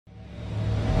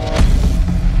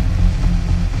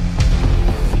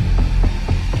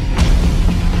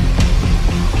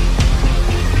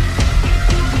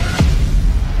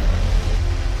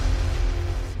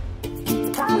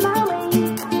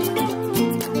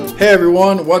Hey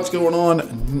everyone, what's going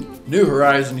on? New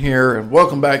Horizon here, and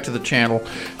welcome back to the channel.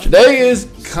 Today is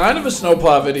kind of a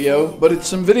snowplow video, but it's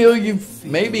some video you've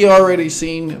maybe already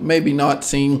seen, maybe not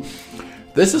seen.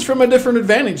 This is from a different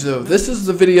advantage though. This is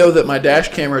the video that my dash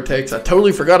camera takes. I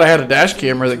totally forgot I had a dash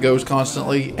camera that goes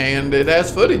constantly, and it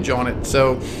has footage on it.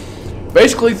 So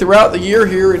basically throughout the year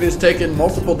here, it has taken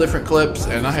multiple different clips,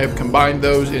 and I have combined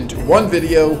those into one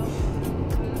video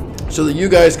so that you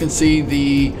guys can see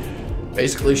the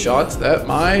basically shots that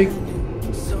my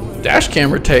dash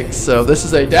camera takes. So this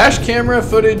is a dash camera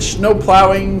footage snow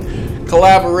plowing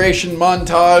collaboration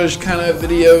montage kind of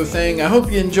video thing. I hope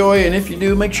you enjoy, and if you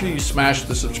do, make sure you smash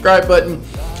the subscribe button,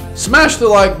 smash the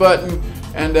like button,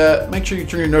 and make sure you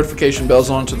turn your notification bells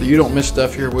on so that you don't miss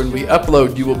stuff here when we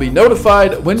upload. You will be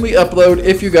notified when we upload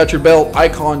if you got your bell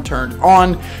icon turned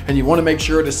on, and you want to make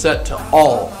sure it is set to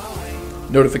all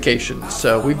notifications.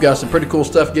 So we've got some pretty cool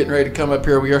stuff getting ready to come up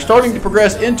here. We are starting to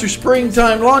progress into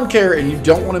springtime lawn care, and you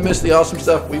don't want to miss the awesome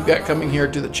stuff we've got coming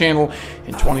here to the channel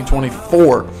in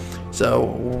 2024.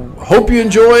 So hope you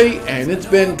enjoy, and it's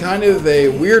been kind of a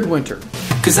weird winter.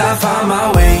 'Cause I found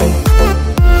my way.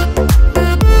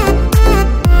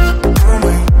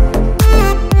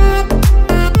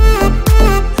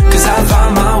 'Cause I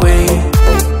found my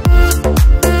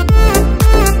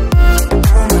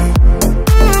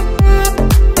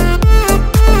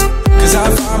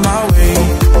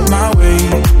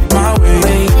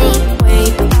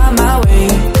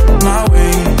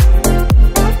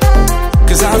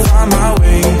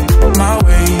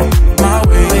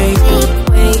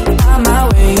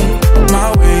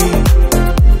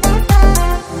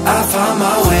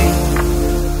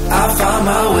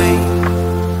way.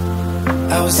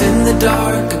 I was in the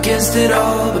dark against it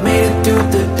all, but made it through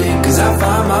the day. 'Cause I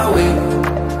found my way.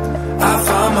 I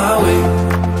found my way.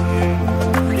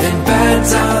 In bad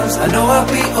times, I know I'll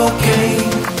be okay.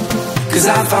 'Cause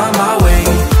I found my way.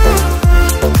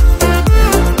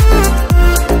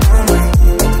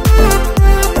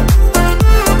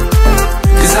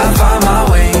 'Cause I found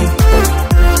my way.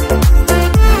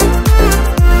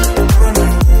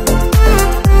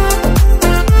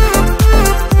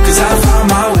 'Cause I found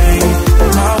my way.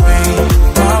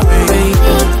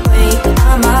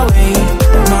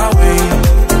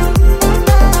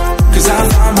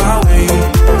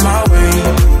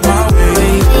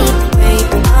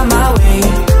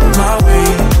 My way.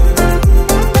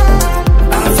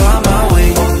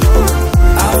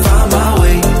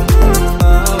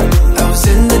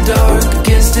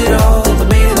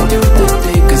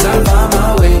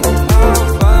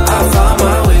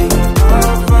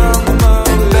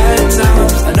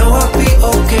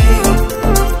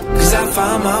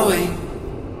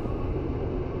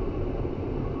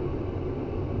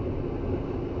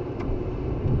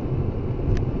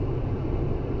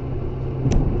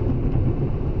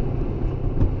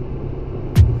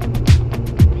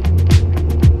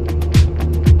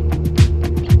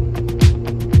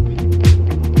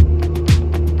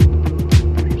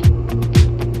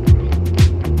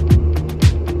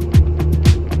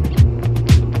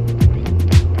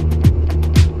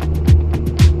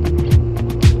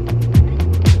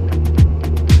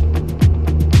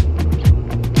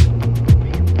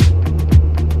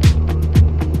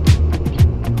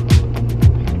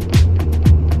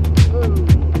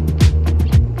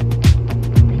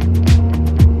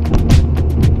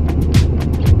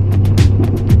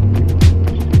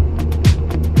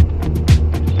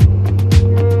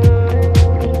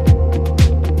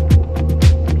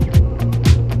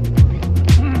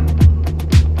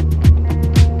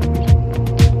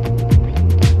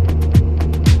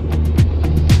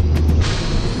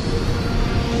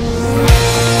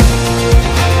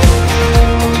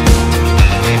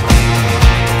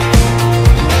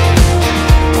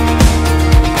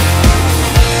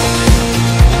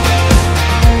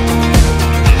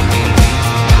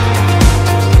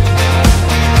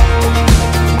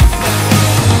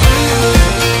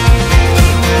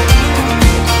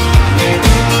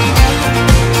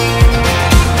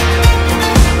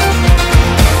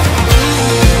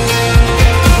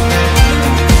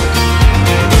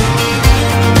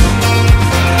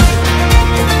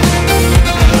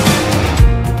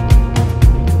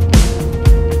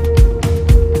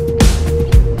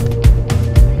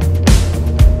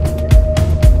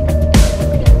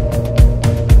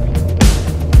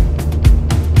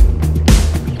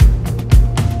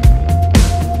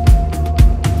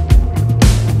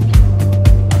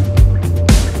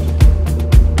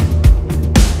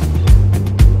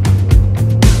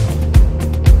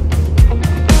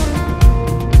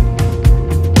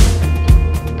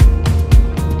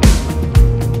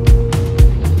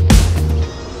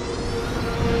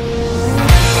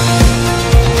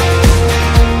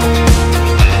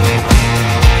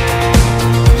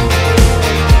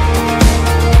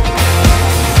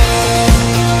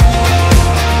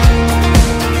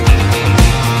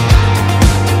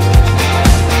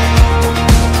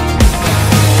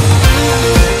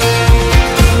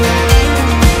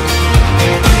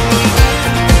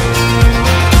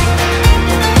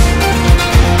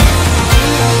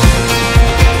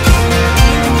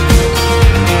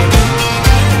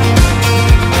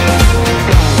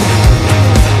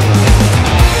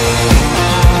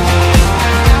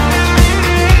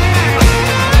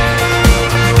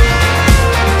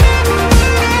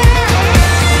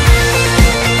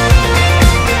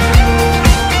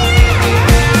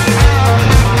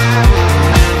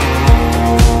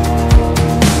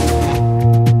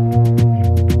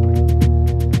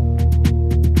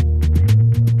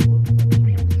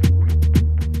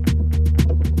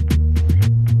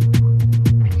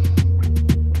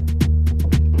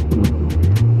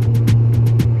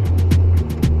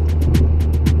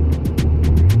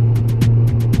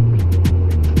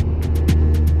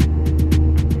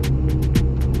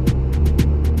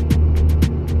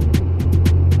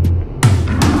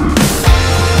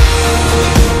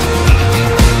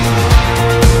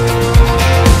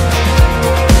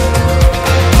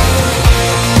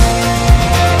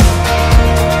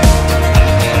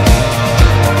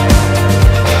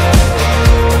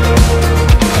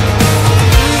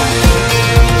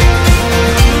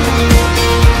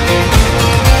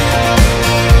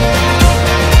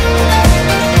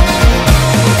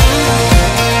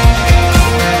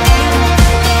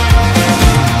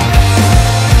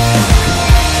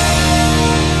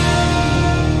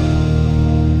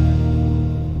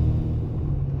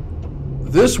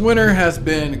 This winter has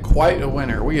been quite a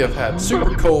winter. We have had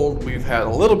super cold, we've had a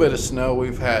little bit of snow,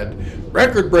 we've had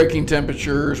record-breaking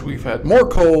temperatures, we've had more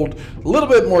cold, a little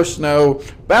bit more snow,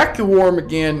 back to warm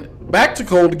again, back to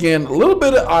cold again, a little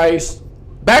bit of ice,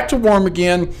 back to warm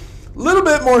again, a little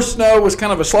bit more snow, was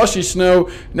kind of a slushy snow.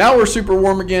 Now we're super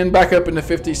warm again, back up in the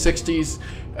 50s,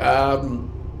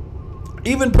 60s.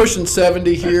 Even pushing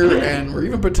 70 here, and we're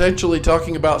even potentially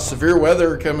talking about severe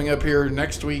weather coming up here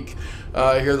next week,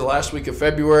 here the last week of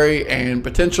February, and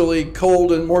potentially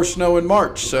cold and more snow in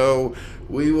March. So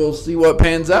we will see what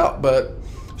pans out. But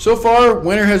so far,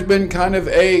 winter has been kind of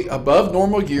a above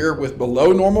normal year with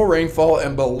below normal rainfall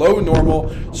and below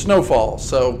normal snowfall.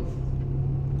 So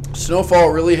snowfall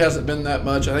really hasn't been that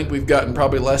much. I think we've gotten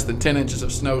probably less than 10 inches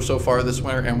of snow so far this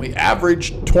winter, and we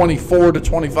averaged 24 to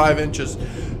 25 inches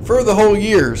for the whole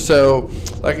year. So,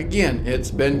 like, again,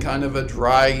 it's been kind of a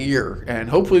dry year, and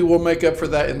hopefully we'll make up for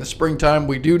that in the springtime.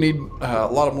 We do need a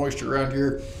lot of moisture around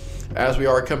here as we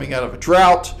are coming out of a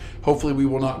drought. Hopefully we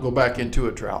will not go back into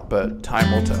a drought, but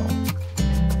time will tell.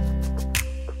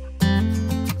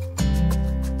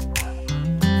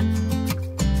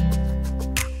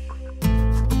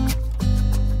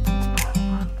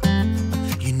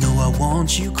 You know I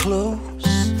want you close,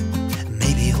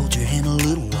 maybe hold your hand a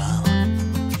little while.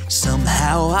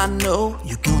 Somehow I know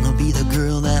you're gonna be the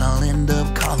girl that I'll end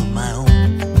up calling my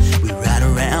own. We ride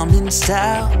around in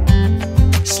style,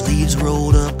 sleeves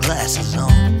rolled up, glasses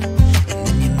on, and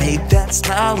then you make that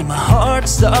smile and my heart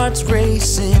starts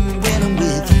racing when I'm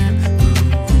with you.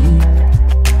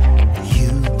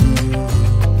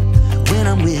 When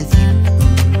I'm with you.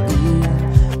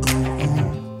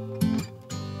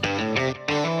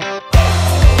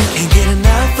 Can't get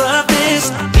enough of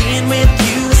this, being with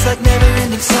you is like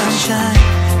never-ending sunshine.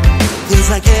 Feels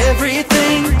like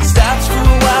everything stops for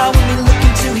a while when we look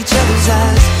into each other's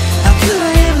eyes. How could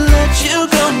I ever let you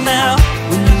go now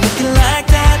when you're looking like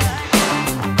that?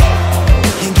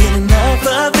 Can't get enough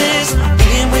of this,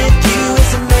 being with you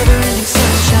is a never-ending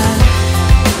sunshine.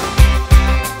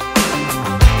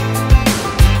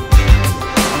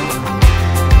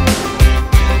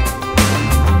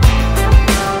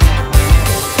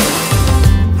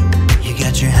 You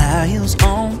got your high heels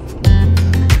on,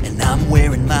 and I'm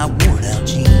wearing my worn-out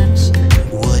jeans.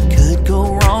 What could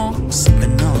go wrong?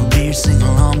 Sipping on a beer, sing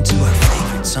along to our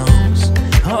favorite songs.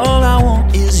 All I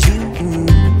want is you.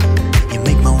 You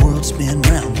make my world spin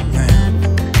round and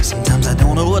round. Sometimes I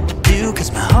don't know what to do,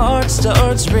 cause my heart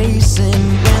starts racing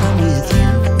when I'm with you.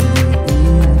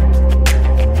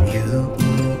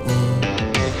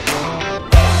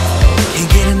 Can't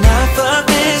get enough of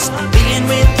this, being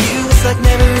with you is like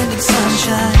never-ending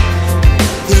sunshine.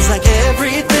 Feels like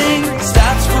everything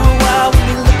stops for a while when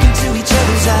we look into each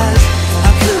other's eyes.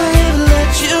 How could I ever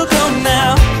let you go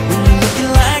now when you're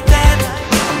looking like that?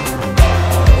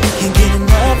 Can't get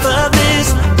enough of this,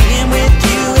 being with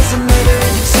you is a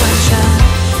never-ending sunshine.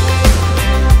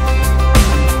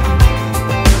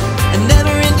 A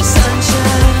never-ending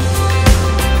sunshine.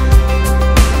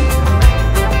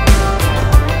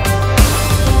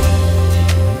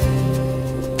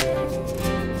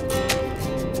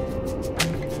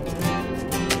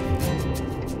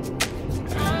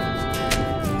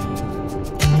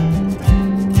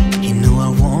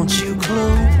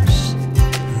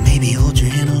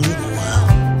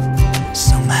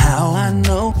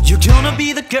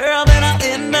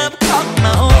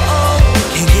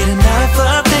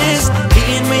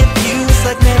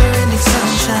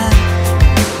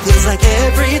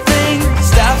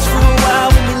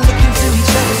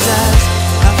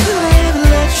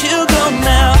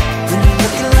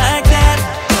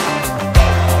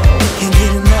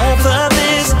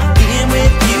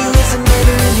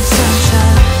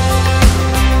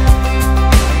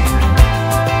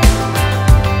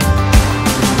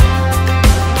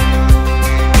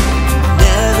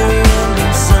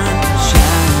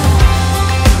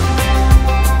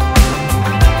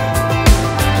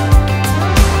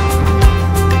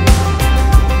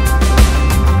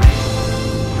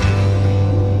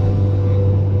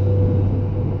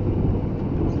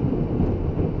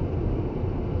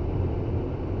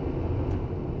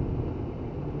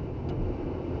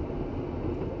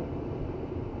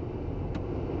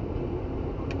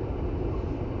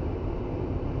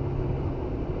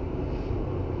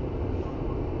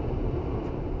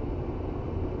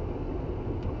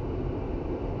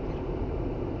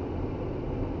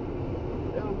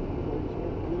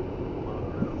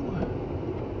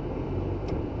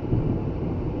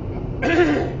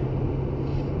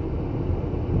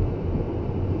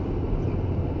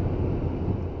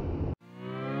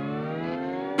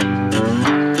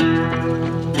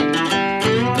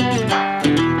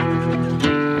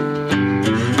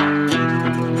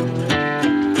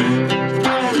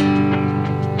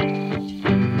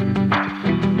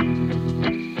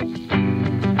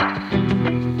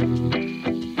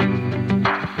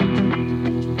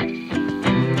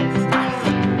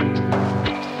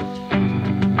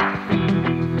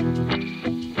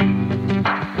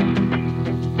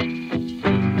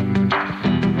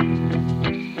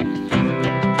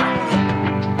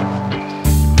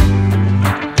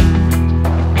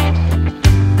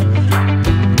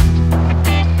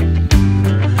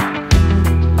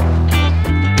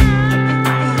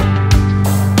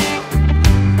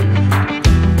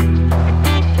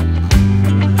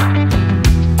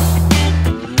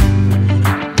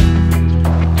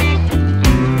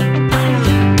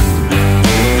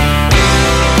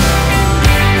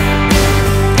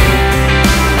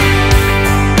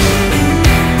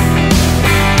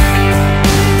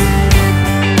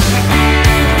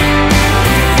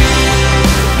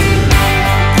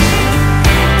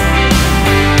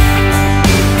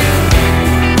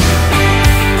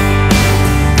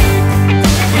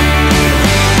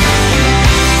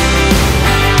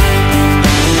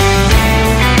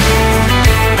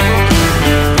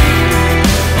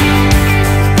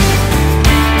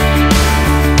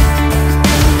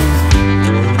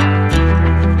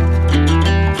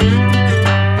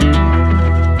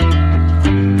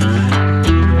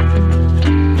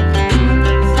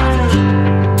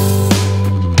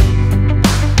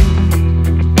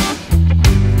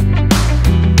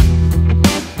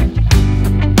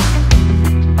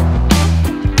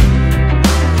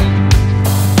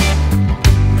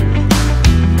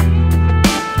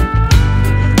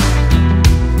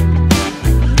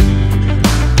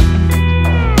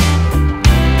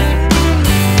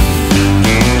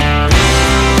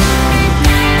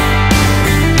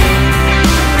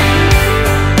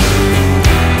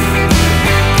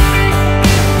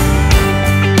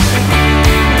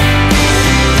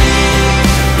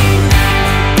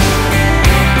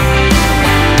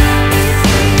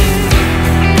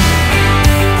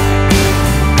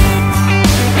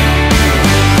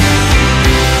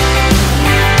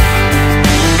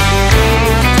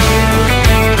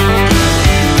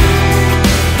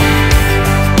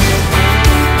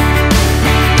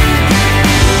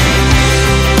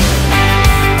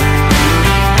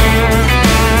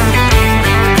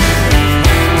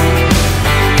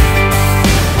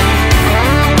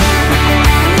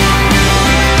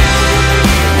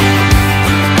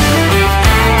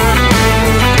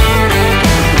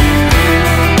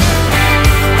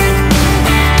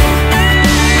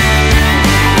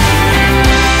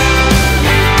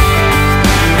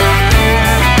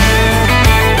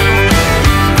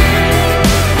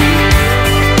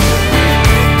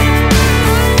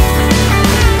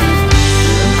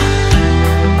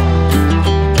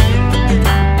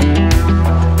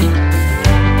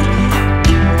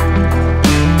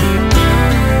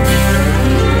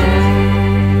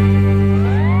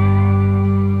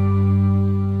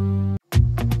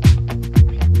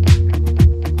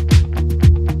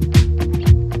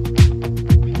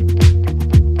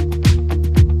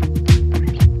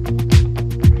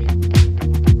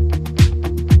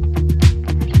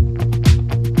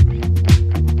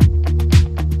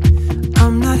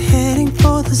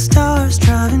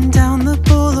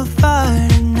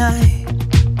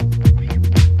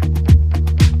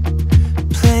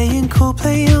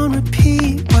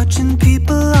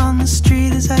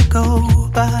 go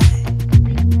by.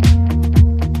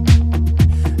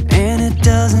 And it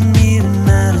doesn't even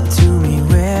matter to me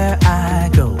where I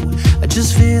go. I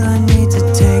just feel I need to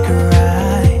take a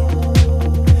ride.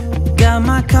 Got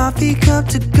my coffee cup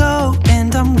to go,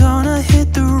 and I'm gonna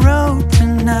hit the road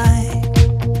tonight.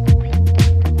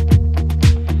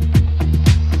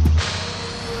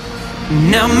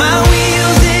 Now my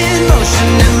wheels in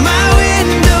motion and my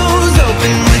windows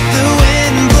open with the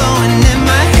wind blowing in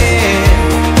my hair.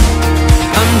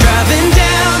 I'm driving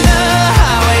down the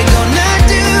highway, gonna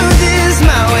do this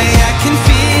my way. I can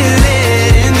feel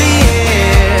it in the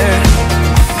air.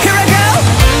 Here I go!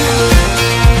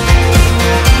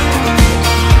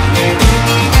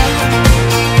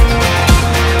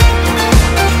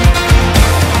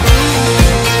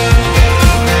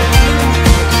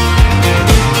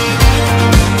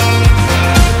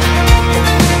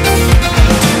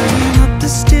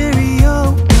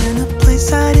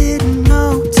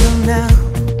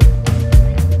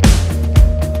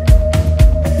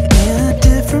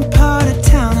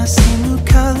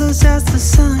 As the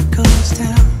sun goes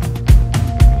down.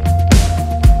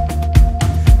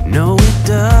 No, it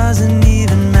doesn't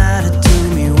even matter to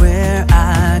me where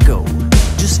I go.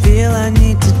 Just feel I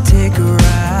need to take a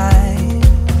ride.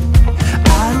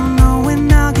 I don't know when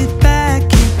I'll get back.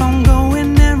 Keep on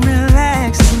going and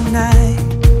relax tonight.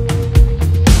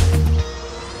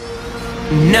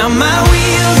 Now my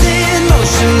wheels in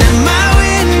motion and my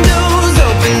windows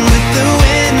open with the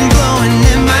wind blowing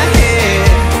in my hair.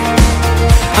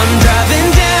 I'm driving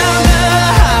down the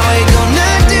highway,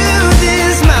 gonna do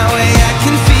this my way. I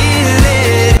can feel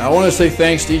it. I want to say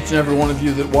thanks to each and every one of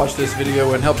you that watched this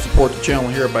video and help support the channel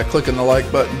here by clicking the like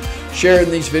button, sharing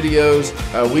these videos.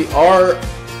 We are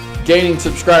gaining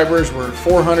subscribers. We're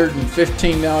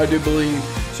 415 now, I do believe.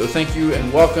 So thank you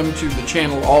and welcome to the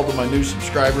channel, all of my new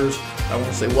subscribers. I want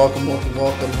to say welcome, welcome,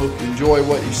 welcome. Hope you enjoy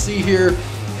what you see here.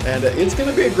 And it's going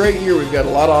to be a great year. We've got a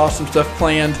lot of awesome stuff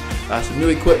planned, some new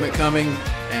equipment coming,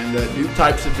 and new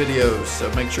types of videos. So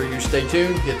make sure you stay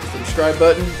tuned, hit the subscribe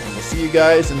button, and we'll see you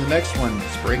guys in the next one.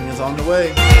 Spring is on the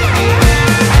way.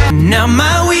 Now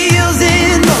my wheels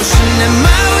in motion and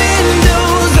my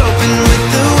windows open.